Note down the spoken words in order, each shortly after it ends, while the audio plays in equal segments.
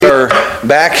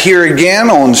back here again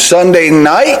on Sunday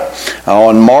night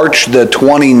on March the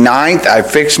 29th. I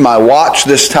fixed my watch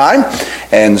this time,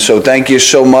 and so thank you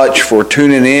so much for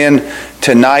tuning in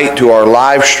tonight to our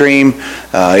live stream.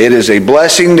 It is a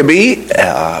blessing to be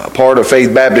part of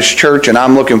Faith Baptist Church, and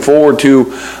I'm looking forward to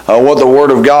what the Word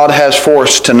of God has for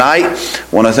us tonight.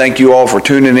 I want to thank you all for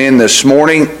tuning in this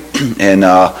morning and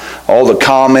all the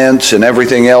comments and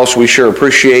everything else. We sure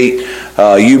appreciate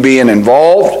you being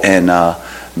involved and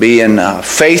being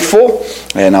faithful,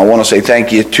 and I want to say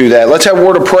thank you to that. Let's have a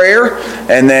word of prayer,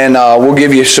 and then we'll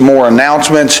give you some more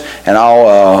announcements, and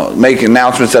I'll make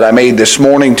announcements that I made this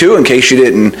morning too, in case you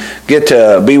didn't get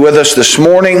to be with us this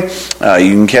morning.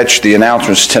 You can catch the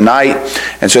announcements tonight.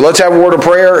 And so let's have a word of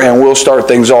prayer, and we'll start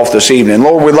things off this evening.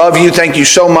 Lord, we love you. Thank you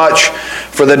so much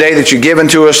for the day that you've given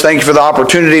to us. Thank you for the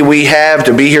opportunity we have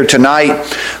to be here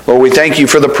tonight. Lord, we thank you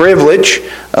for the privilege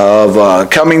of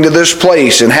coming to this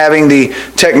place and having the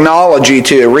technology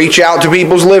to reach out to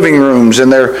people's living rooms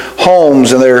and their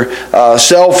homes and their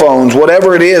cell phones,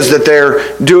 whatever it is that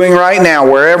they're doing right now,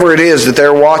 wherever it is that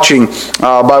they're watching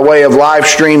by way of live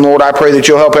stream. Lord, I pray that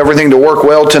you'll help everything to work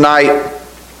well tonight.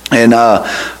 And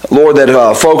Lord,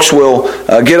 that folks will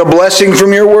get a blessing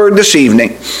from your word this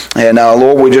evening. And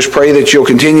Lord, we just pray that you'll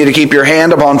continue to keep your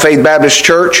hand upon Faith Baptist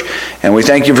Church. And we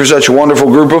thank you for such a wonderful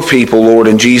group of people, Lord.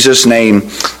 In Jesus' name,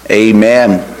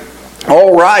 amen.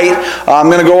 All right, I'm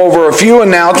going to go over a few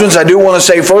announcements. I do want to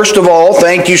say, first of all,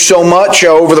 thank you so much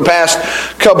over the past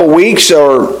couple weeks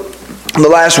or the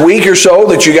last week or so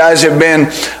that you guys have been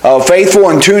faithful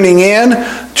in tuning in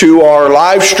to our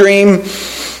live stream.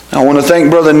 I want to thank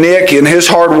Brother Nick and his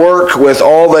hard work with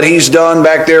all that he's done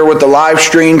back there with the live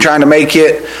stream, trying to make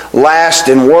it last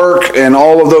and work and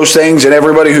all of those things, and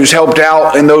everybody who's helped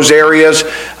out in those areas.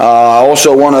 I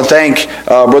also want to thank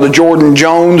Brother Jordan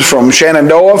Jones from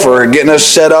Shenandoah for getting us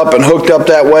set up and hooked up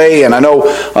that way. And I know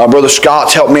Brother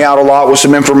Scott's helped me out a lot with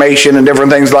some information and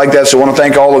different things like that. So I want to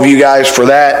thank all of you guys for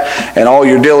that and all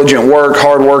your diligent work,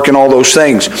 hard work, and all those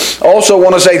things. Also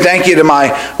want to say thank you to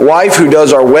my wife who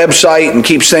does our website and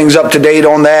keeps things up to date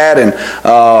on that and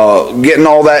getting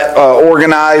all that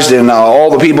organized, and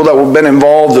all the people that have been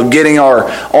involved of getting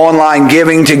our online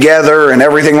giving together and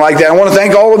everything like that. I want to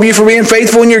thank all of you for being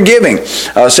faithful in your giving.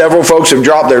 Several folks have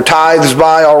dropped their tithes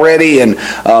by already, and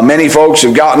many folks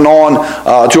have gotten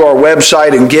on to our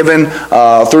website and given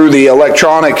through the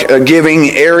electronic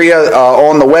giving area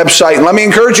on the website. And let me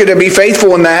encourage you to be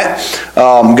faithful in that.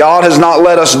 God has not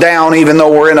let us down, even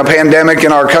though we're in a pandemic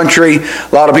in our country. A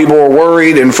lot of people are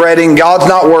worried and fretting. God's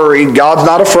not worried. God's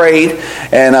not afraid.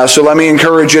 And so let me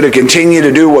encourage you to continue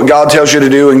to do what God tells you to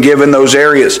do and give in those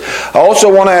areas. I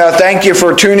also want to thank you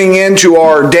for tuning in to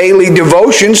our daily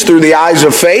devotions through the eyes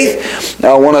of faith.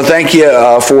 I want to thank you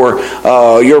for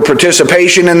your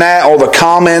participation in that, all the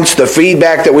comments, the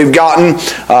feedback that we've gotten.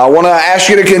 I want to ask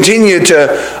you to continue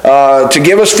to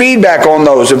give us feedback on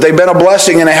those. If they've been a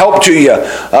blessing and a help to you,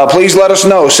 please let us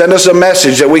know. Send us a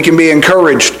message that we can be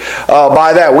encouraged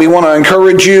by that. We want to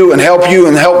encourage you and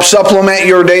help supplement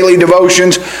your daily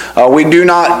devotions. We do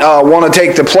not want to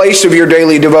take the place of your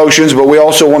daily devotions, but we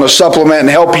also want to supplement and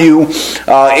help you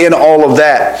in all of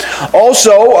that.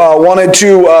 Also, wanted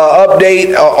to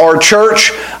update our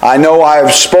church. I know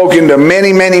I've spoken to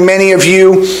many of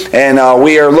you, and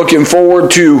we are looking forward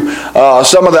to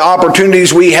some of the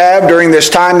opportunities we have during this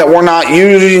time that we're not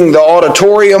using the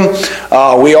auditorium.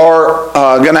 We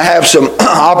are going to have some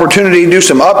opportunity to do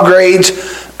some upgrades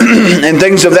and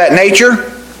things of that nature.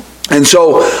 And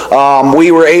so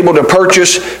we were able to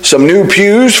purchase some new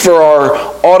pews for our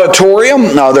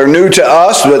auditorium. Now, they're new to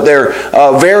us, but they're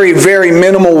very, very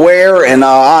minimal wear, and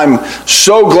I'm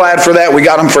so glad for that. We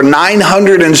got them for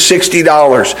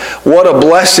 $960. What a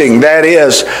blessing that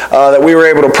is that we were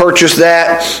able to purchase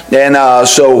that. And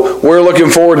so we're looking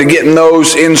forward to getting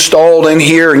those installed in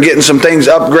here and getting some things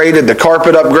upgraded, the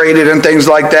carpet upgraded and things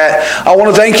like that. I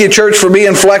want to thank you, church, for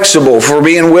being flexible, for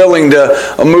being willing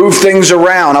to move things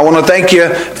around. I want to thank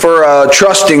you for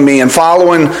trusting me and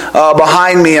following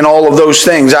behind me and all of those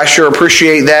things. I sure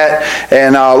appreciate that.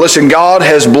 And listen, God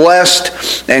has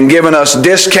blessed and given us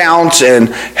discounts and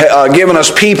given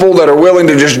us people that are willing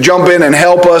to just jump in and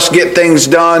help us get things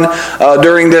done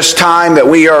during this time that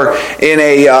we are in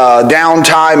a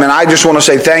downtime. And I just want to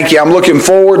say thank you. I'm looking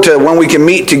forward to when we can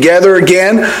meet together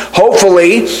again.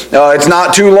 Hopefully, it's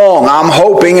not too long. I'm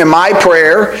hoping, and my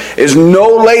prayer is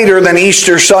no later than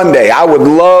Easter Sunday. I would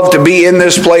love love to be in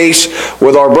this place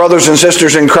with our brothers and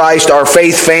sisters in Christ, our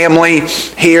faith family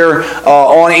here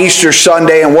on Easter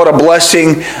Sunday, and what a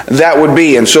blessing that would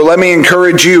be. And so let me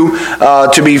encourage you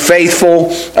to be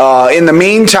faithful. In the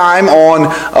meantime,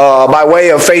 by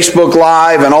way of Facebook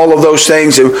Live and all of those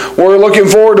things, and we're looking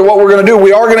forward to what we're going to do.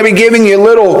 We are going to be giving you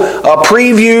little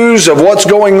previews of what's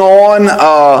going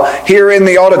on here in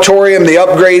the auditorium, the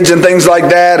upgrades and things like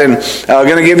that, and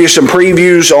going to give you some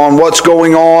previews on what's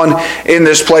going on in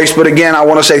this place. But again, I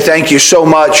want to say thank you so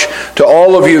much to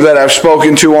all of you that I've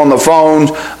spoken to on the phone.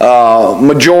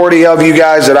 Majority of you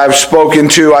guys that I've spoken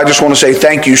to, I just want to say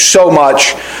thank you so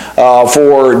much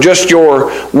for just your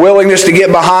willingness to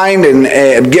get behind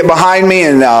me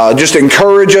and just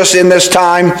encourage us in this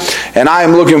time. And I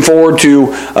am looking forward to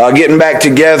getting back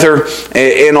together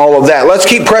in all of that. Let's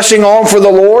keep pressing on for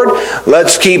the Lord.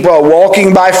 Let's keep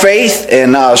walking by faith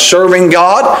and serving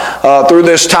God through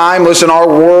this time. Listen, our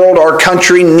world, our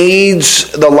country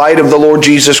needs the light of the Lord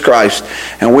Jesus Christ.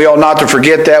 And we ought not to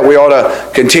forget that. We ought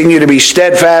to continue to be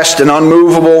steadfast and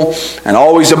unmovable and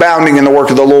always abounding in the work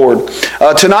of the Lord.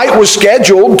 Tonight was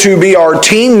scheduled to be our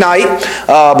teen night.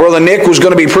 Brother Nick was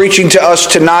going to be preaching to us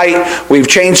tonight. We've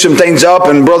changed some things up,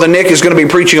 and Brother Nick is going to be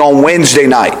preaching on Wednesday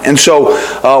night. And so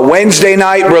Wednesday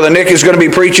night, Brother Nick is going to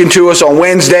be preaching to us on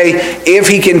Wednesday. If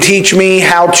he can teach me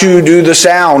how to do the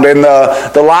sound and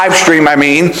the live stream,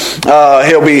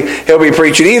 he'll be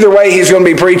preaching. Either way, he's going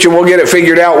to be preaching. We'll get it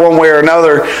figured out one way or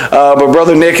another. But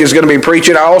Brother Nick is going to be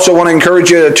preaching. I also want to encourage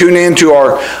you to tune in to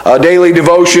our daily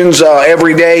devotions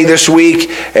every day this week,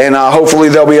 and hopefully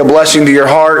they'll be a blessing to your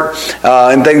heart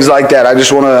and things like that. I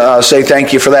just want to say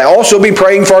thank you for that. Also be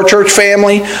praying for our church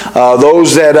family,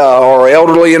 those that are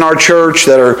elderly in our church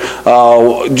that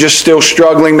are just still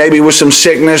struggling maybe with some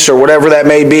sickness or whatever that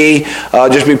may be.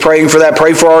 Just be praying for that.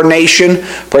 Pray for our nation.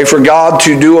 Pray for God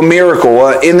to do a miracle.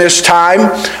 In this time,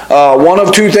 one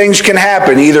of two things can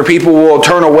happen. Either people will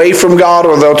turn away from God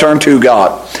or they'll turn to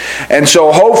God. And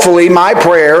so hopefully my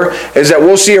prayer is that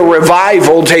we'll see a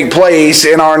revival take place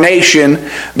in our nation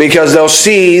because they'll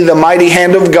see the mighty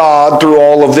hand of God through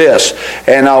all of this.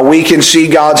 And we can see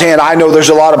God's hand. I know there's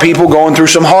a lot of people going through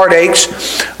some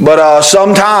heartaches, but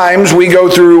sometimes we go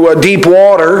through deep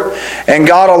water, and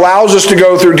God allows us to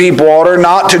go through deep water,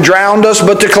 not to drown us,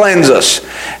 but to cleanse us.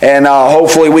 And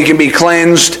hopefully we can be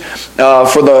cleansed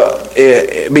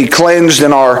be cleansed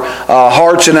in our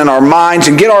hearts and in our minds,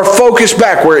 and get our focus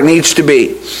back where it needs to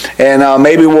be. And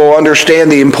maybe we'll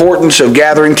understand the importance of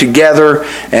gathering together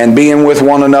and being with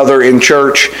one another in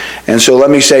church. And so let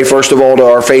me say, first of all, to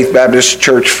our Faith Baptist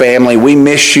Church family, we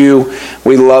miss you,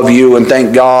 we love you, and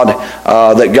thank God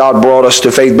that God brought us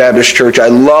to Faith Baptist Church. I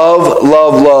love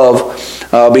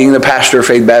being the pastor of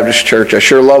Faith Baptist Church. I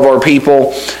sure love our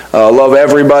people, love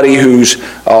everybody who's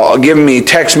giving me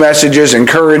text messages,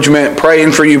 encouragement,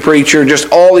 praying for you, preacher,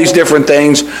 just all these different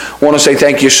things. I want to say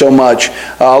thank you so much.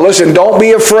 Listen, don't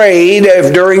be afraid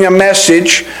if during a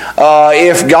message,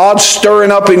 if God's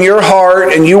stirring up in your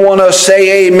heart and you want to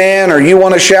say amen, or you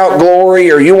want to shout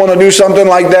glory, or you want to do something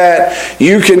like that,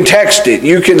 you can text it.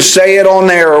 You can say it on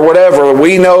there or whatever.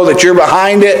 We know that you're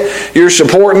behind it. You're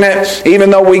supporting it. Even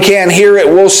though we can't hear it,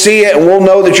 we'll see it, and we'll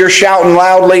know that you're shouting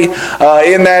loudly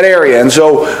in that area. And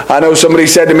so I know somebody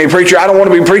said to me, preacher, I don't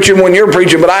want to be preaching when you're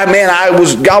preaching, but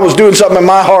God was doing something in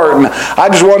my heart, and I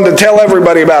just wanted to tell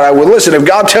everybody about it. I would listen. If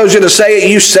God tells you to say it,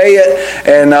 you say it,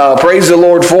 and praise the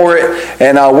Lord for it.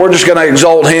 And we're just going to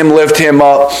exalt Him, lift Him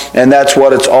up, and that's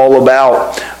what it's all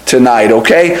about tonight,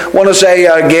 okay? I want to say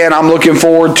again, I'm looking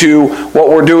forward to what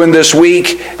we're doing this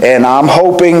week, and I'm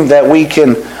hoping that we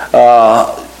can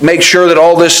make sure that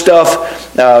all this stuff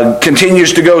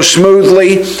continues to go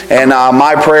smoothly. And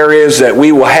my prayer is that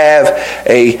we will have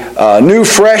a new,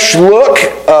 fresh look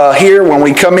here when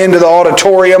we come into the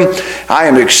auditorium. I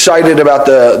am excited about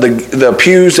the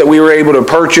pews that we were able to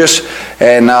purchase,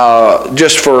 and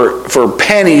just for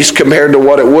pennies compared to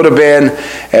what it would have been.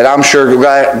 And I'm sure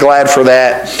glad for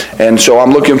that. And so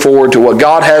I'm looking forward to what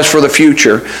God has for the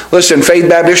future. Listen, Faith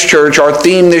Baptist Church, our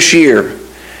theme this year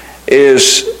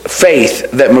is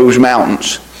faith that moves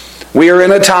mountains. We are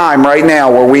in a time right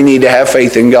now where we need to have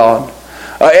faith in God.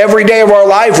 Every day of our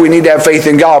life we need to have faith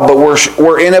in God, but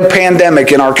we're in a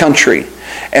pandemic in our country,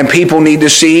 and people need to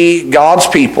see God's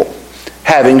people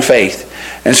having faith.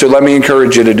 And so let me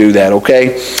encourage you to do that,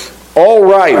 okay? All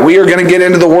right, we are going to get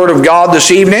into the Word of God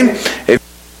this evening. If you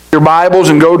have your Bibles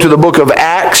and go to the book of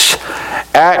Acts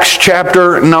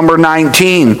chapter number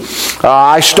 19.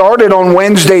 I started on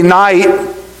Wednesday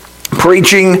night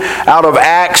preaching out of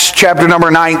Acts chapter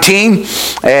number 19.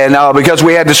 And because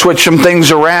we had to switch some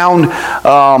things around,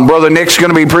 Brother Nick's going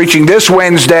to be preaching this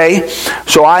Wednesday.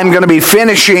 So I'm going to be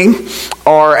finishing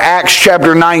our Acts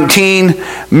chapter 19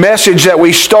 message that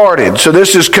we started. So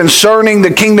this is concerning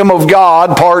the kingdom of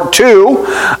God, part 2,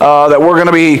 that we're going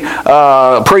to be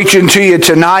preaching to you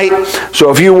tonight.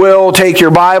 So if you will, take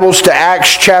your Bibles to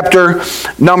Acts chapter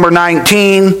number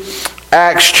 19.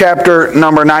 Acts chapter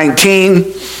number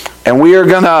 19. And we are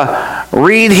going to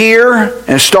read here,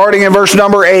 and starting in verse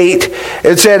number 8,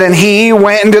 it said, "And he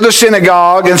went into the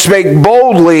synagogue and spake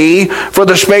boldly for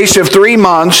the space of 3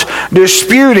 months,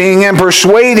 disputing and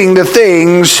persuading the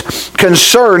things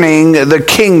concerning the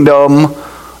kingdom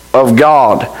of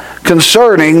God."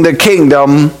 Concerning the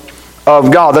kingdom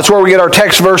of God. That's where we get our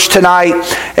text verse tonight,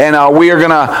 and we are going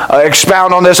to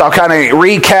expound on this. I'll kind of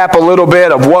recap a little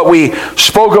bit of what we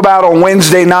spoke about on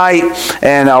Wednesday night,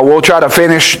 and we'll try to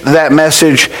finish that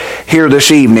message here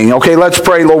this evening. Okay, let's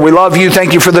pray. Lord, we love you.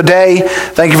 Thank you for the day.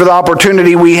 Thank you for the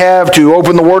opportunity we have to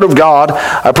open the Word of God.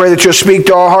 I pray that you'll speak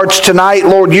to our hearts tonight.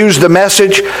 Lord, use the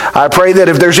message. I pray that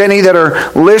if there's any that are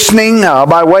listening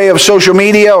by way of social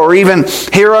media or even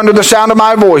here under the sound of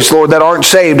my voice, Lord, that aren't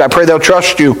saved, I pray they'll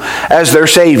trust you as their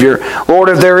Savior. Lord,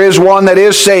 if there is one that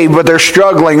is saved, but they're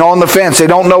struggling on the fence, they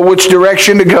don't know which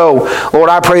direction to go, Lord,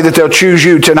 I pray that they'll choose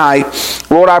you tonight.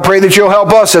 Lord, I pray that you'll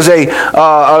help us as a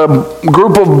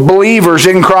group of believers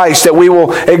in Christ, that we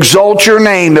will exalt your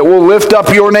name, that we'll lift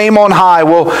up your name on high,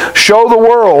 we'll show the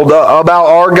world about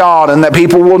our God, and that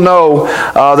people will know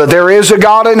that there is a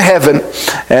God in heaven,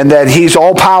 and that he's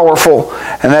all-powerful,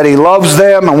 and that he loves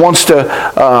them and wants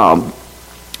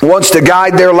to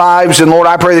guide their lives. And Lord,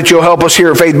 I pray that you'll help us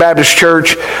here at Faith Baptist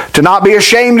Church to not be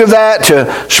ashamed of that,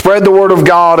 to spread the word of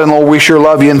God. And Lord, we sure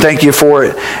love you and thank you for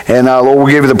it. And Lord, we'll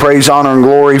give you the praise, honor, and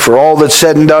glory for all that's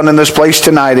said and done in this place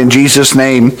tonight. In Jesus'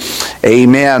 name,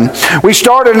 amen. We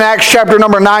started in Acts chapter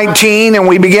number 19, and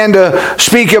we began to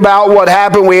speak about what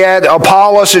happened. We had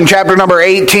Apollos in chapter number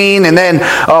 18, and then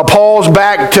Paul's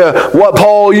back to what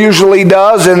Paul usually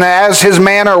does. And as his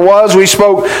manner was, we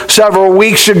spoke several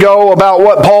weeks ago about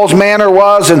what Paul's manner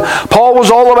was, and Paul was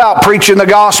all about preaching the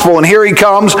gospel, and here he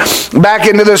comes back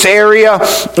into this area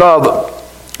of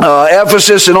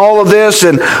Ephesus and all of this,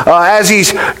 and as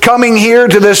he's coming here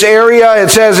to this area,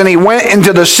 it says, "And he went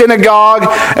into the synagogue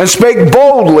and spake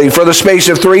boldly for the space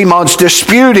of 3 months,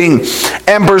 disputing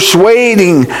and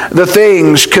persuading the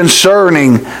things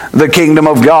concerning the kingdom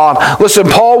of God." Listen,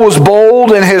 Paul was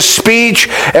bold in his speech,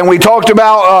 and we talked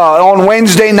about on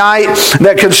Wednesday night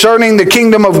that concerning the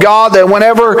kingdom of God, that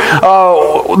whenever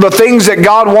the things that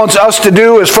God wants us to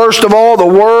do is, first of all, the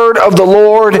word of the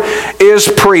Lord is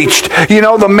preached. You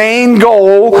know, the main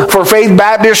goal for Faith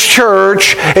Baptist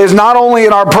Church is not only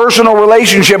in our personal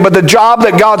relationship, but the job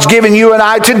that God's given you and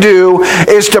I to do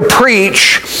is to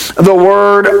preach the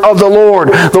word of the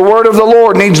Lord. The word of the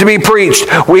Lord needs to be preached.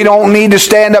 We don't need to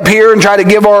stand up here and try to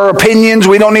give our opinions.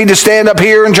 We don't need to stand up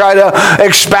here and try to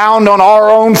expound on our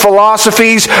own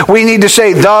philosophies. We need to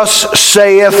say, "Thus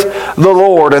saith the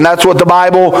Lord." And that's what the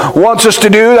Bible wants us to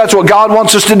do. That's what God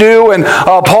wants us to do. And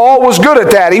Paul was good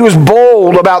at that. He was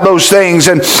bold about those things.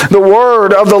 And the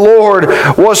word of the Lord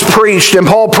was preached. And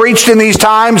Paul preached in these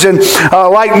times, and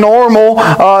like normal,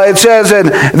 it says,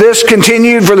 "And this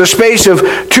continued for the space of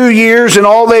 2 years, and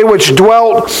all they which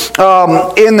dwelt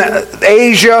in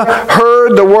Asia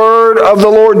heard the word of the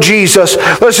Lord Jesus."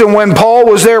 Listen, when Paul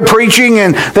was there preaching,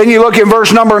 and then you look in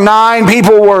verse number 9,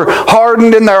 people were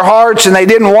hardened in their hearts, and they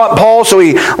didn't want Paul, so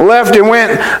he left and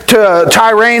went to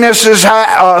Tyrannus'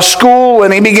 school,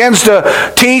 and he begins to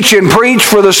teach and preach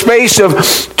for the space of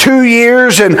 2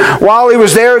 years. And while he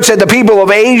was there, it said the people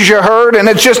of Asia heard, and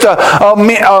it's just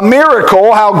a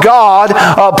miracle how God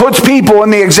puts people in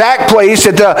the exact place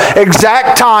at the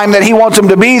exact time that he wants them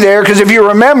to be there. Because if you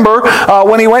remember,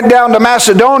 when he went down to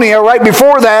Macedonia, right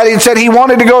before that, he said he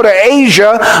wanted to go to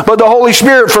Asia, but the Holy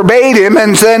Spirit forbade him.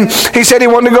 And then he said he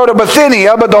wanted to go to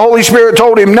Bithynia, but the Holy Spirit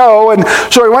told him no. And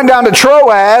so he went down to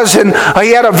Troas, and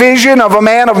he had a vision of a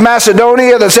man of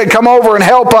Macedonia that said, "Come over and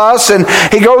help us." And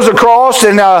he goes across,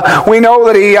 and we know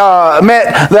that he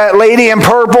met that lady in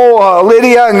purple,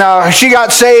 Lydia, and she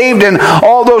got saved, and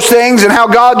all those things, and how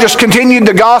God just continued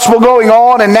the gospel going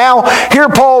on. And now here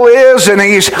Paul is, and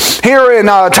he's here in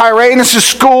Tyrannus'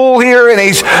 school here, and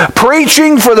he's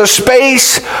preaching for the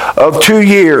space of 2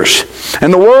 years.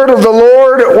 And the word of the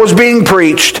Lord was being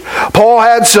preached. Paul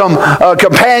had some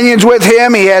companions with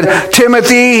him. He had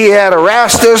Timothy, he had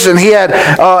Erastus, and he had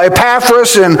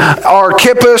Epaphras and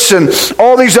Archippus, and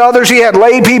all these others. He had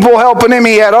lay people helping him.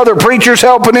 He had other preachers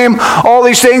helping him. All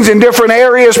these things in different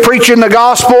areas preaching the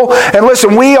gospel. And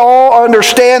listen, we all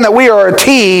understand that we are a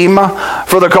team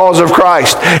for the cause of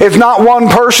Christ. It's not one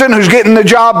person who's getting the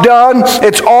job done.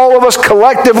 It's all of us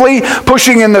collectively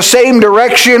pushing in the same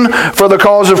direction for the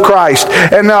cause of Christ.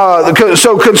 And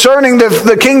so concerning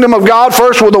the kingdom of God,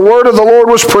 first, well, the word of the Lord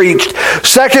was preached.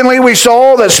 Secondly, we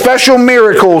saw that special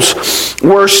miracles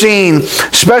were seen.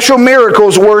 Special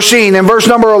miracles were seen. In verse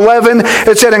number 11,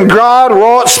 it said, and God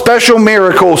wrought special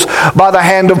miracles by the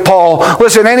hand of Paul.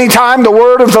 Listen, anytime the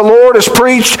word of the Lord is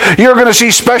preached, you're going to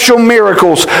see special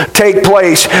miracles take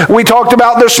place. We talked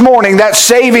about this morning that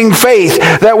saving faith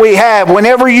that we have.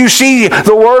 Whenever you see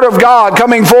the word of God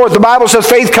coming forth, the Bible says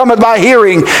faith cometh by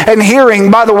hearing, and hearing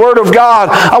by the word of God.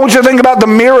 I want you to think about the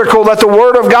miracle that the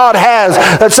word of God has,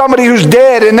 that somebody who's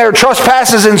dead in their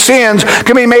trespasses and sins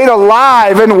can be made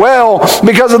alive and well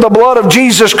because of the blood of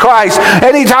Jesus Christ.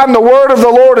 Anytime the word of the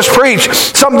Lord is preached,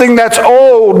 something that's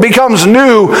old becomes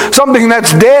new. Something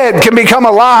that's dead can become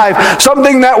alive.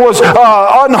 Something that was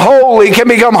unholy can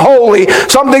become holy.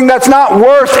 Something that's not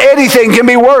worth anything can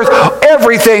be worth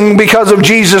everything because of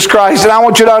Jesus Christ. And I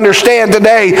want you to understand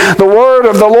today, the word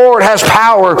of the Lord has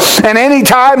power. And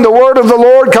anytime the word of the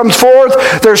Lord comes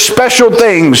forth, there's special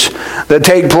things that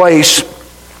take place.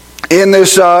 In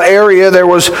this area, there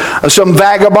was some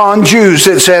vagabond Jews,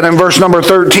 it said in verse number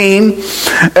 13,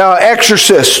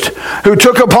 exorcists, who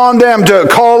took upon them to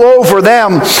call over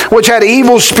them which had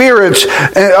evil spirits.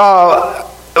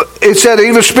 It said,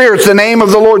 evil spirits, the name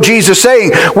of the Lord Jesus,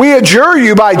 saying, we adjure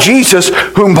you by Jesus,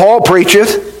 whom Paul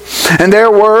preacheth. And there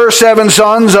were 7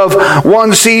 sons of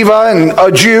one Sceva, and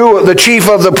a Jew, the chief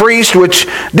of the priest, which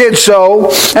did so.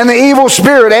 And the evil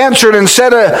spirit answered and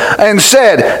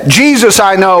said, Jesus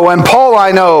I know, and Paul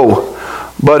I know,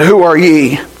 but who are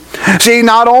ye? See,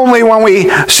 not only when we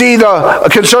see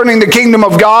concerning the kingdom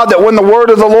of God, that when the word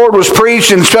of the Lord was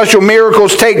preached and special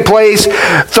miracles take place,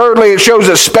 thirdly, it shows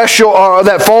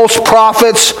that false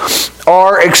prophets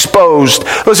are exposed.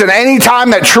 Listen,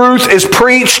 anytime that truth is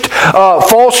preached,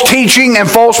 false teaching and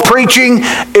false preaching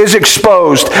is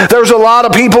exposed. There's a lot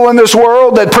of people in this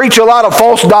world that preach a lot of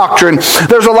false doctrine.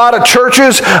 There's a lot of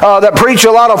churches that preach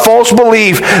a lot of false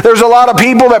belief. There's a lot of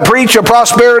people that preach a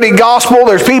prosperity gospel.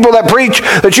 There's people that preach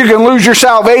that you can lose your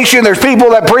salvation. There's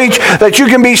people that preach that you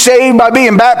can be saved by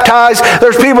being baptized.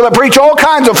 There's people that preach all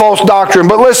kinds of false doctrine.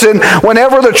 But listen,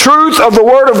 whenever the truth of the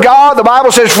word of God, the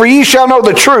Bible says, for ye shall know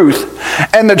the truth,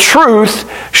 and the truth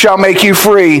shall make you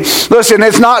free. Listen,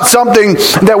 it's not something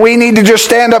that we need to just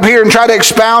stand up here and try to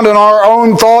expound in our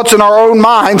own thoughts and our own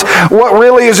minds. What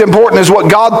really is important is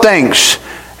what God thinks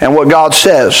and what God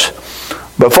says.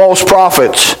 But false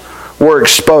prophets were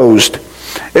exposed.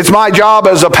 It's my job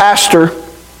as a pastor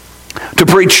to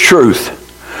preach truth.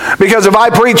 Because if I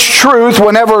preach truth,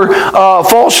 whenever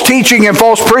false teaching and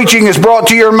false preaching is brought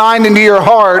to your mind and to your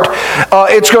heart,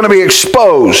 it's going to be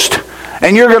exposed.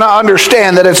 And you're going to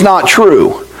understand that it's not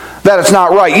true, that it's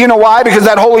not right. You know why? Because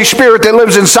that Holy Spirit that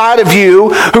lives inside of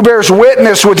you, who bears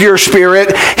witness with your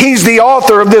spirit, He's the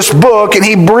author of this book, and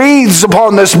He breathes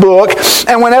upon this book.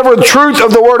 And whenever the truth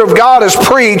of the Word of God is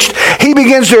preached, He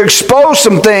begins to expose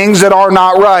some things that are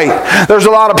not right. There's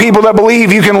a lot of people that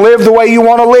believe you can live the way you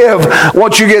want to live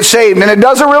once you get saved. And it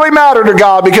doesn't really matter to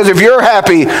God, because if you're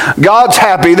happy, God's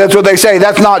happy. That's what they say.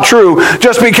 That's not true.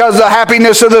 Just because the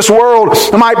happiness of this world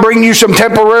might bring you some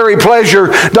temporary pleasure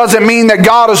doesn't mean that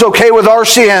God is okay with our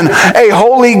sin. A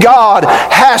holy God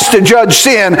has to judge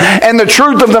sin. And the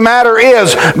truth of the matter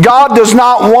is, God does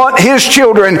not want His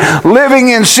children living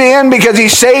in sin, because He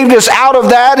saved us out of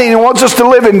that, and He wants us to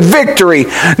live in victory.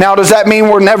 Now, does that mean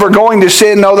we're never going to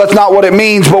sin? No, that's not what it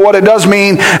means. But what it does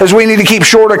mean is we need to keep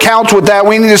short accounts with that.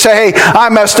 We need to say, hey, I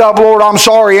messed up, Lord, I'm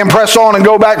sorry, and press on and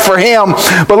go back for Him.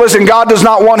 But listen, God does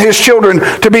not want His children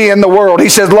to be in the world. He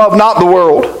says, love not the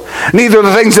world, neither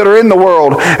the things that are in the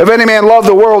world. If any man love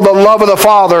the world, the love of the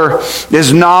Father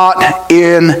is not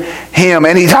in him.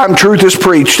 Anytime truth is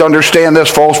preached, understand this,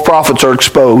 false prophets are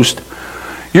exposed.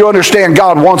 You understand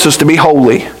God wants us to be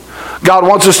holy. God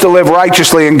wants us to live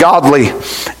righteously and godly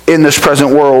in this present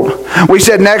world. We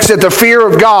said next that the fear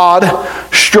of God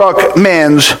struck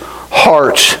men's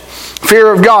hearts.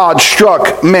 Fear of God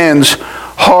struck men's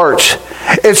hearts.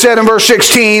 It said in verse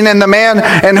 16, and the man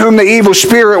in whom the evil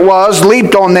spirit was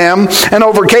leaped on them and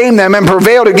overcame them and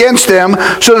prevailed against them,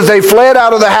 so that they fled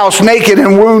out of the house naked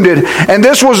and wounded. And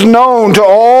this was known to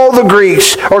all the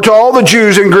Greeks, or to all the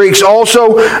Jews and Greeks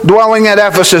also dwelling at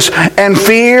Ephesus. And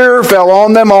fear fell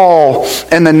on them all,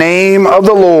 and the name of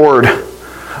the Lord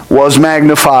was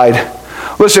magnified.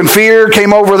 Listen, fear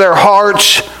came over their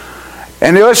hearts.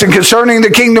 And listen, concerning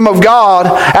the kingdom of God,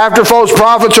 after false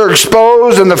prophets are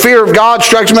exposed and the fear of God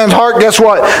strikes men's heart, guess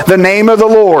what? The name of the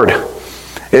Lord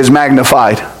is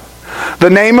magnified. The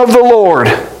name of the Lord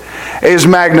is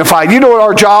magnified. You know what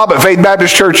our job at Faith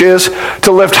Baptist Church is?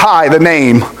 To lift high the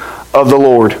name of the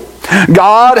Lord.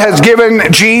 God has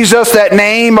given Jesus that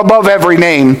name above every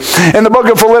name. In the book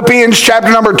of Philippians chapter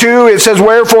number 2, it says,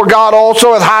 wherefore God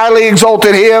also hath highly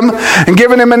exalted him and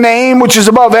given him a name which is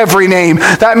above every name.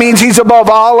 That means he's above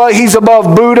Allah, he's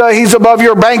above Buddha, he's above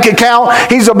your bank account,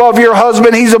 he's above your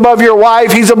husband, he's above your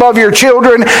wife, he's above your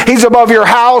children, he's above your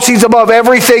house, he's above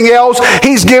everything else.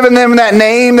 He's given them that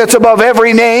name that's above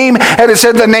every name. And it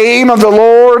said the name of the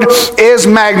Lord is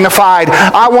magnified.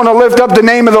 I want to lift up the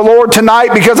name of the Lord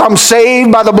tonight because I'm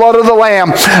saved by the blood of the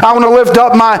Lamb. I want to lift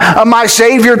up my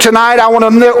Savior tonight. I want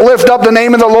to lift up the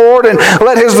name of the Lord and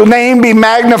let His name be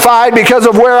magnified because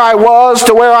of where I was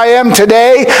to where I am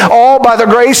today, all by the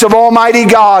grace of Almighty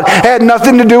God. It had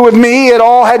nothing to do with me. It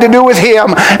all had to do with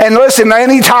Him. And listen,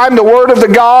 anytime the Word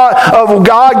of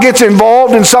God gets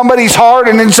involved in somebody's heart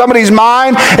and in somebody's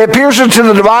mind, it pierces to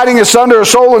the dividing asunder of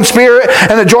soul and spirit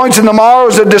and the joints and the marrow,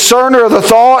 is a discerner of the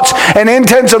thoughts and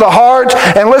intents of the heart.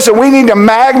 And listen, we need to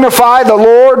magnify the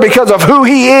Lord because of who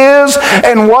He is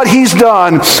and what He's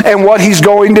done and what He's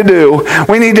going to do.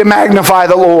 We need to magnify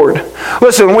the Lord.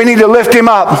 Listen, we need to lift Him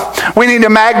up. We need to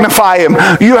magnify Him.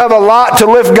 You have a lot to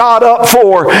lift God up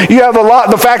for. You have a lot.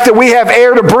 The fact that we have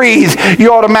air to breathe,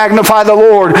 you ought to magnify the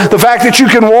Lord. The fact that you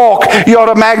can walk, you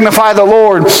ought to magnify the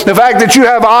Lord. The fact that you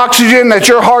have oxygen, that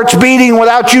your heart's beating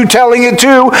without you telling it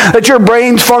to, that your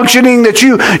brain's functioning, that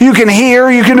you can hear,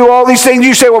 you can do all these things.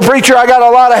 You say, well, preacher, I got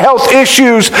a lot of health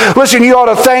issues. Listen, you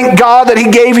ought to thank God that He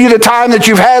gave you the time that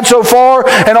you've had so far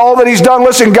and all that He's done.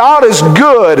 Listen, God is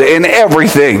good in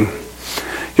everything.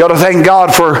 You ought to thank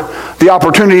God for the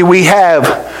opportunity we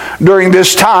have during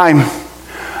this time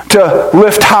to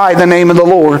lift high the name of the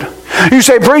Lord. You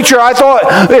say, preacher, I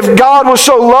thought if God was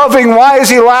so loving, why is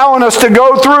He allowing us to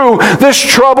go through this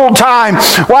troubled time?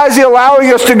 Why is He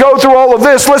allowing us to go through all of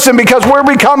this? Listen, because we're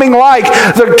becoming like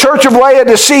the church of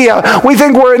Laodicea. We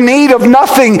think we're in need of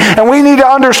nothing, and we need to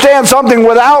understand something.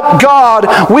 Without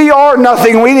God, we are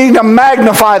nothing. We need to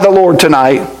magnify the Lord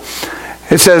tonight.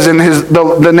 It says in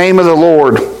the name of the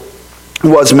Lord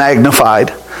was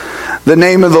magnified. The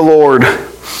name of the Lord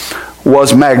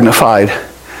was magnified.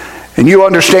 And you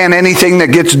understand anything that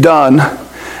gets done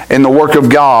in the work of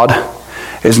God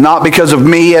is not because of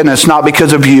me and it's not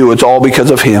because of you. It's all because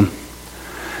of Him.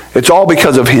 It's all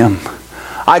because of Him.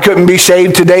 I couldn't be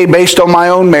saved today based on my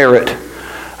own merit.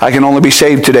 I can only be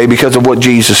saved today because of what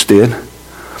Jesus did.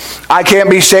 I can't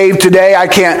be saved today. I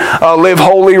can't live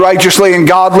holy, righteously, and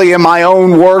godly in my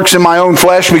own works, in my own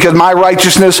flesh, because my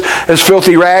righteousness is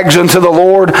filthy rags unto the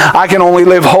Lord. I can only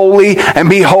live holy and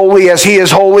be holy as He is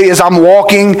holy, as I'm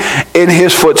walking in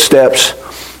His footsteps.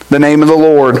 The name of the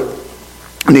Lord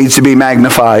needs to be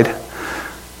magnified.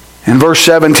 In verse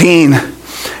 17,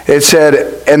 it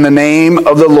said, and the name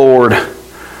of the Lord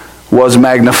was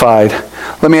magnified.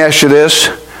 Let me ask you this.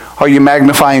 Are you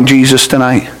magnifying Jesus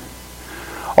tonight?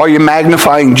 Are you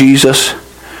magnifying Jesus?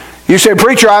 You say,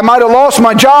 preacher, I might have lost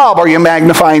my job. Are you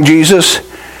magnifying Jesus?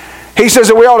 He says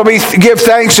that we ought to give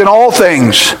thanks in all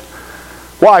things.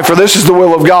 Why? For this is the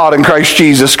will of God in Christ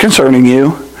Jesus concerning you.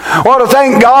 We ought to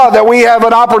thank God that we have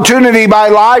an opportunity by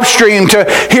live stream to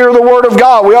hear the Word of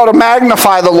God. We ought to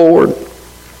magnify the Lord.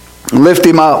 Lift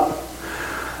Him up.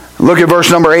 Look at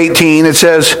verse number 18. It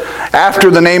says,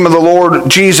 after the name of the Lord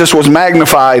Jesus was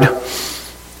magnified,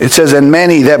 it says, and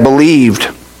many that believed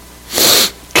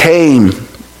came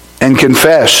and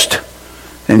confessed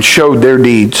and showed their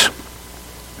deeds.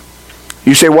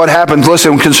 You say, what happens?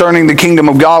 Listen, concerning the kingdom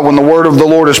of God, when the word of the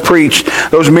Lord is preached,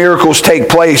 those miracles take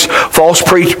place. False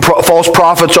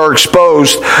prophets are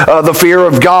exposed. The fear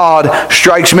of God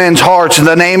strikes men's hearts, and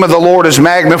the name of the Lord is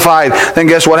magnified. Then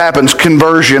guess what happens?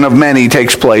 Conversion of many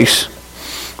takes place.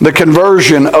 The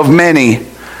conversion of many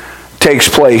takes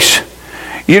place.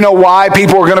 You know why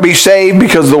people are going to be saved?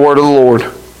 Because of the word of the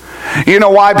Lord. You know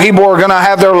why people are going to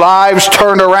have their lives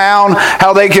turned around,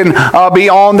 how they can be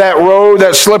on that road,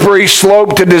 that slippery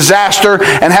slope to disaster,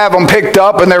 and have them picked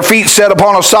up and their feet set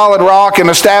upon a solid rock and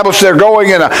established they're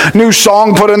going, and a new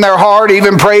song put in their heart,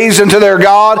 even praise unto their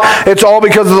God. It's all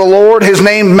because of the Lord, His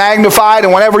name magnified.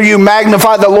 And whenever you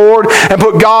magnify the Lord and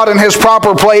put God in His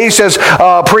proper place as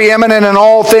preeminent in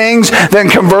all things, then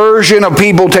conversion of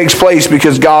people takes place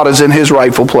because God is in His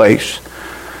rightful place.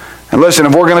 And listen,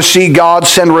 if we're going to see God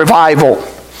send revival,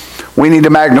 we need to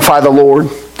magnify the Lord.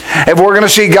 if we're going to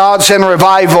see God send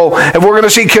revival, if we're going to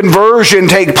see conversion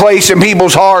take place in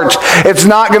people's hearts, it's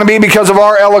not going to be because of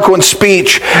our eloquent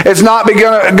speech. It's not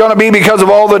going to be because of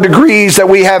all the degrees that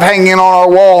we have hanging on our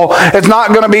wall. It's not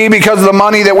going to be because of the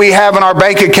money that we have in our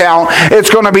bank account. It's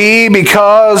going to be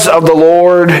because of the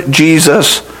Lord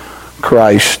Jesus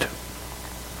Christ.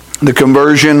 The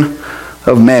conversion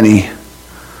of many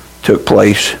took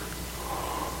place.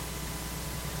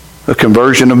 The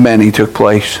conversion of many took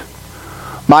place.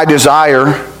 My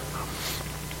desire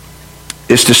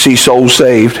is to see souls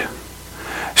saved.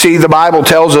 See, the Bible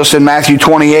tells us in Matthew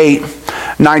 28,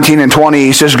 19 and 20,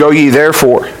 he says, "Go ye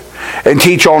therefore, and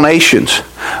teach all nations,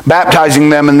 baptizing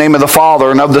them in the name of the Father,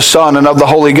 and of the Son, and of the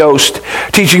Holy Ghost,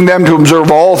 teaching them to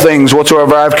observe all things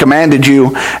whatsoever I have commanded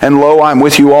you, and lo, I am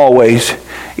with you always,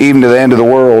 even to the end of the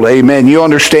world." Amen. You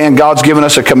understand God's given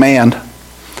us a command.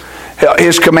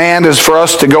 His command is for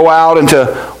us to go out and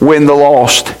to win the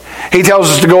lost. He tells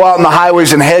us to go out in the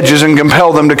highways and hedges and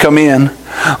compel them to come in.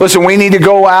 Listen, we need to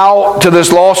go out to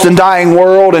this lost and dying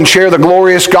world and share the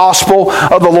glorious gospel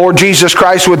of the Lord Jesus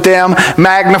Christ with them.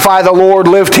 Magnify the Lord,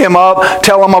 lift Him up,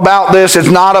 tell them about this. It's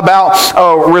not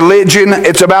about religion.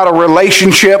 It's about a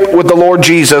relationship with the Lord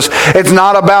Jesus. It's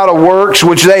not about a works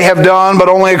which they have done, but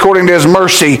only according to His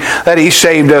mercy that He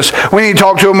saved us. We need to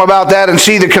talk to them about that and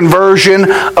see the conversion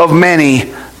of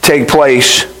many take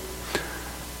place.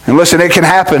 And listen, it can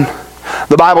happen.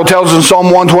 The Bible tells us in Psalm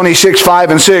 126,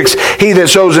 5 and 6, "He that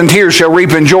sows in tears shall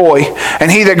reap in joy,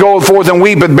 and he that goeth forth and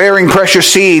weepeth, bearing precious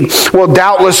seed, will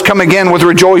doubtless come again with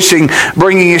rejoicing,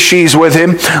 bringing his sheaves with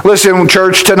him." Listen,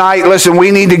 church, tonight, listen,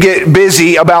 we need to get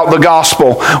busy about the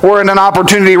gospel. We're in an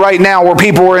opportunity right now where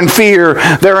people are in fear,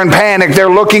 they're in panic, they're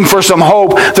looking for some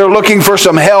hope, they're looking for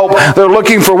some help, they're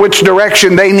looking for which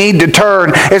direction they need to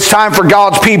turn. It's time for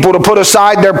God's people to put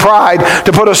aside their pride,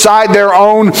 to put aside their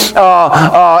own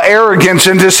arrogance,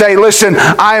 and to say, "Listen,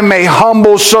 I am a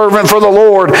humble servant for the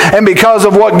Lord, and because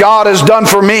of what God has done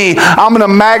for me, I'm going to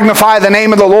magnify the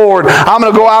name of the Lord. I'm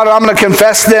going to go out and I'm going to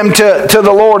confess them to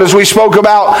the Lord," as we spoke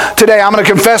about today. I'm going to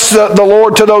confess the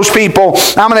Lord to those people.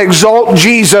 I'm going to exalt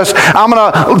Jesus. I'm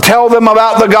going to tell them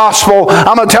about the gospel.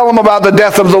 I'm going to tell them about the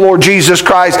death of the Lord Jesus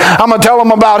Christ. I'm going to tell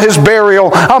them about His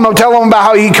burial. I'm going to tell them about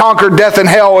how He conquered death and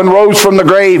hell and rose from the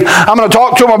grave. I'm going to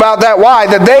talk to them about that. Why?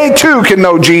 That they too can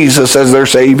know Jesus as their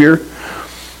Savior.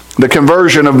 The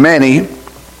conversion of many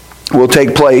will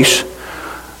take place.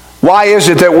 Why is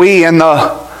it that we in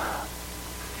the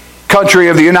country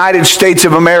of the United States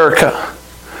of America,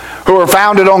 who are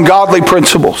founded on godly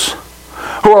principles,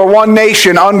 who are one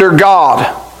nation under God,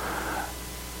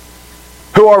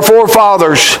 who our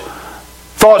forefathers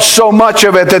thought so much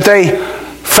of it that they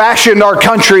fashioned our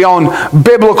country on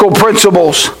biblical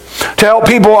principles to help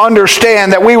people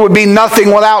understand that we would be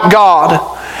nothing without God.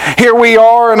 Here we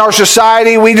are in our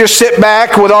society, we just sit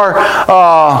back with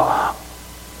our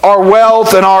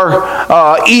wealth and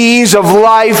our ease of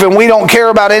life, and we don't care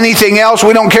about anything else.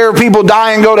 We don't care if people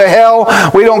die and go to hell.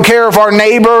 We don't care if our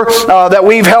neighbor that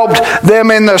we've helped them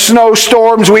in the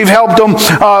snowstorms, we've helped them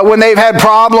when they've had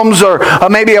problems, or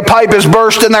maybe a pipe has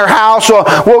burst in their house.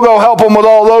 We'll go help them with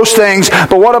all those things.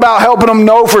 But what about helping them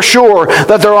know for sure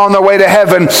that they're on their way to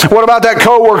heaven? What about that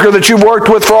coworker that you've worked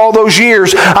with for all those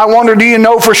years? I wonder, do you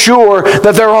know for sure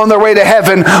that they're on their way to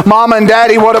heaven? Mom and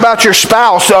Daddy, what about your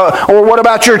spouse? Or what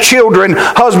about your children?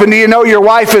 Husband, do you know your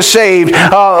wife is saved?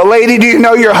 Lady, do you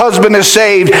know your husband is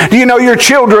saved? Do you know your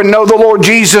children know the Lord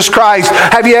Jesus Christ?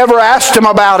 Have you ever asked them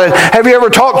about it? Have you ever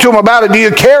talked to them about it? Do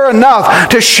you care enough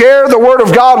to share the Word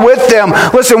of God with them?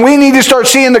 Listen, we need to start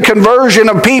seeing the conversion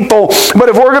of people. But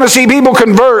if we're going to see people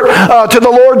convert to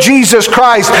the Lord Jesus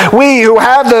Christ, we who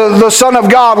have the Son of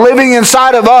God living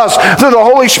inside of us through the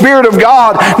Holy Spirit of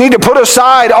God need to put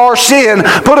aside our sin,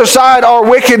 put aside our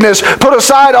wickedness, put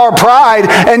aside our pride,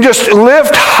 and just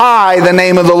lift high the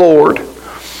name of the Lord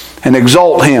and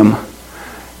exalt Him.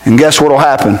 And guess what will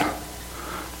happen?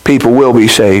 People will be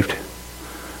saved.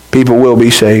 People will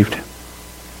be saved.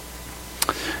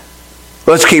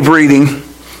 Let's keep reading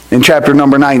in chapter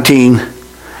number 19.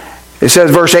 It says,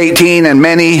 verse 18, "And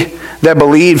many that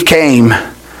believed came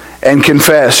and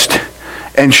confessed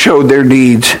and showed their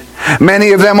deeds.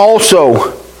 Many of them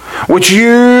also, which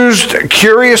used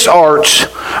curious arts,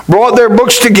 brought their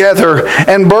books together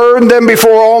and burned them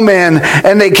before all men.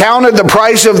 And they counted the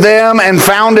price of them and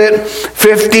found it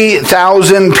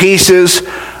 50,000 pieces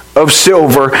of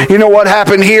silver. You know what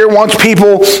happened here? Once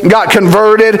people got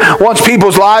converted, once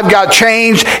people's lives got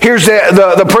changed, here's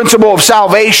the principle of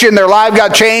salvation. Their life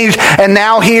got changed. And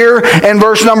now here in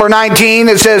verse number 19,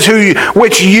 it says,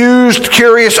 which used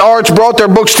curious arts, brought their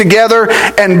books together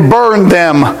and burned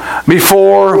them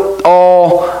before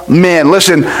all men.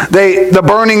 Listen, the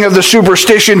burning of the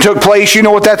superstition took place. You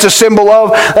know what that's a symbol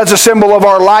of? That's a symbol of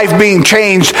our life being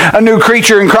changed. A new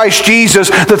creature in Christ Jesus.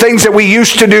 The things that we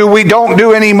used to do, we don't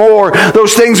do anymore.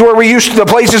 Those things where the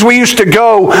places we used to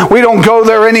go, we don't go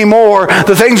there anymore.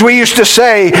 The things we used to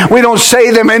say, we don't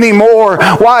say them anymore.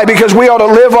 Why? Because we ought to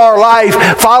live our life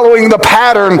following the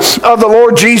pattern of the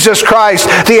Lord Jesus Christ.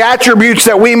 The attributes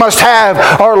that we must have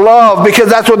are love, because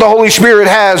that's what the Holy Spirit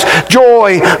has.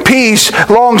 Joy, peace,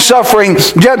 long-suffering,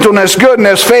 gentleness,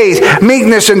 goodness, faith,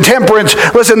 meekness, and temperance.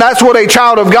 Listen, that's what a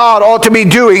child of God ought to be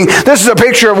doing. This is a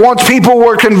picture of once people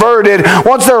were converted,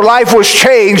 once their life was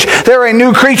changed, they're a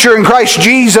new creature in Christ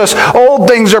Jesus. Old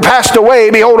things are passed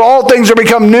away. Behold, all things are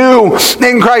become new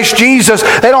in Christ Jesus.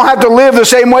 They don't have to live the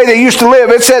same way they used to live.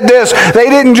 It said this, they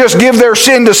didn't just give their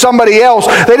sin to somebody else.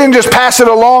 They didn't just pass it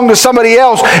along to somebody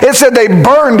else. It said they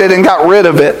burned it and got rid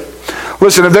of it.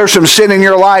 Listen, if there's some sin in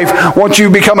your life, once you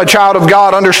become a child of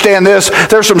God, understand this. If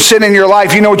there's some sin in your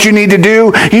life, you know what you need to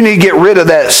do? You need to get rid of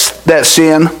that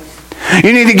sin.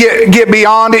 You need to get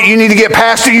beyond it. You need to get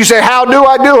past it. You say, how do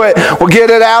I do it? Well,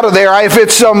 get it out of there. If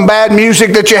it's some bad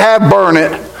music that you have, burn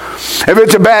it. If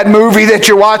it's a bad movie that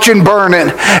you're watching, burn it.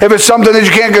 If it's something that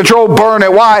you can't control, burn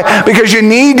it. Why? Because you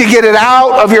need to get it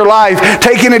out of your life.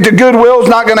 Taking it to Goodwill is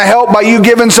not going to help by you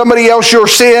giving somebody else your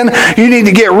sin. You need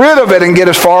to get rid of it and get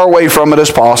as far away from it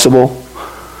as possible.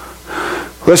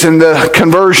 Listen, the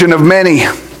conversion of many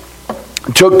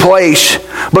took place,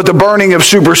 but the burning of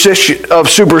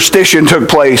superstition took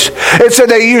place. It said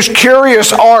they used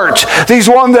curious arts. These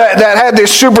ones that had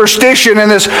this superstition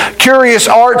and this curious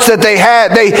arts that they had,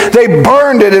 they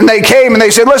burned it, and they came and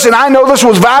they said, listen, I know this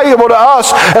was valuable to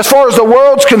us as far as the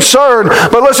world's concerned,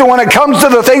 but listen, when it comes to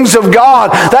the things of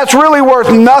God, that's really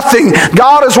worth nothing.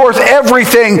 God is worth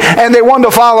everything, and they wanted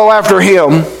to follow after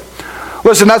Him.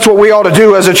 Listen, that's what we ought to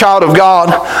do as a child of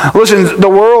God. Listen, the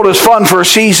world is fun for a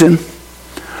season.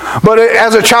 But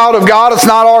as a child of God, it's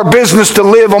not our business to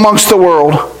live amongst the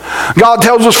world. God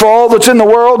tells us, for all that's in the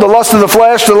world, the lust of the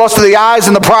flesh, the lust of the eyes,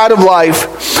 and the pride of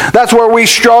life. That's where we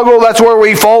struggle. That's where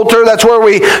we falter. That's where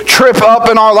we trip up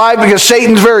in our life, because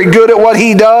Satan's very good at what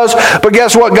he does. But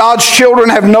guess what? God's children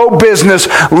have no business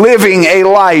living a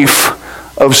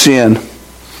life of sin.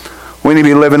 We need to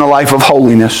be living a life of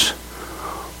holiness.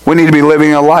 We need to be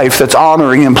living a life that's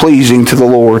honoring and pleasing to the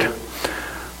Lord.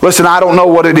 Listen, I don't know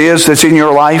what it is that's in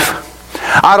your life.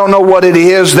 I don't know what it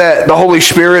is that the Holy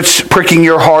Spirit's pricking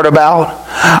your heart about.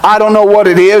 I don't know what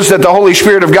it is that the Holy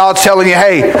Spirit of God's telling you,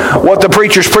 hey, what the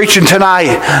preacher's preaching tonight,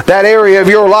 that area of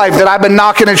your life that I've been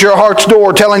knocking at your heart's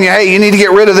door, telling you, hey, you need to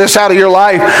get rid of this out of your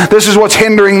life. This is what's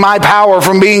hindering my power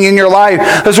from being in your life.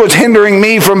 This is what's hindering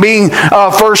me from being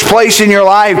first place in your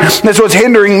life. This is what's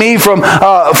hindering me from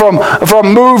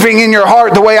moving in your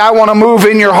heart the way I want to move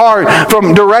in your heart,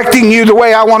 from directing you the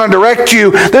way I want to direct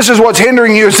you. This is what's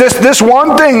hindering you. Is this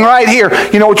one thing right here.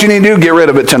 You know what you need to do? Get rid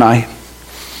of it tonight.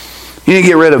 You need to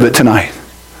get rid of it tonight.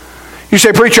 You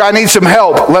say, preacher, I need some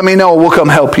help. Let me know. We'll come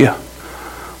help you.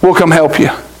 We'll come help you.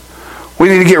 We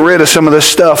need to get rid of some of this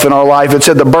stuff in our life. It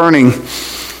said the burning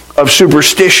of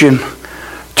superstition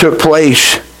took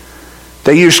place.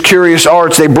 They used curious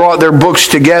arts. They brought their books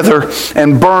together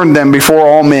and burned them before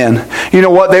all men. You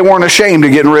know what? They weren't ashamed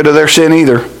of getting rid of their sin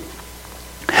either.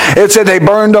 It said they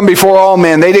burned them before all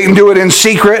men. They didn't do it in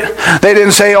secret. They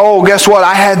didn't say, oh, guess what?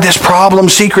 I had this problem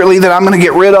secretly that I'm going to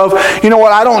get rid of. You know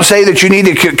what? I don't say that you need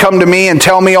to come to me and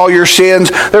tell me all your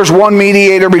sins. There's one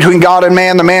mediator between God and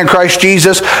man, the man Christ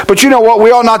Jesus. But you know what?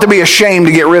 We ought not to be ashamed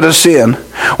to get rid of sin.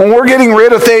 When we're getting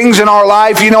rid of things in our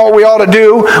life, you know what we ought to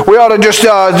do? We ought to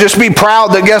just be proud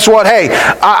that, guess what? Hey,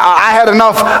 I had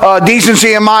enough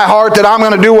decency in my heart that I'm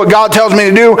going to do what God tells me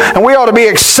to do. And we ought to be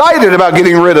excited about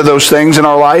getting rid of those things in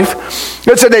our life.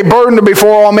 It said they burned them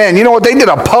before all men. You know what? They did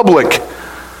a public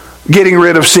getting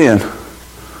rid of sin.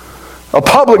 A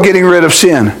public getting rid of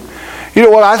sin. You know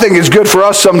what I think is good for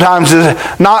us sometimes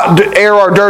is not to air our dirty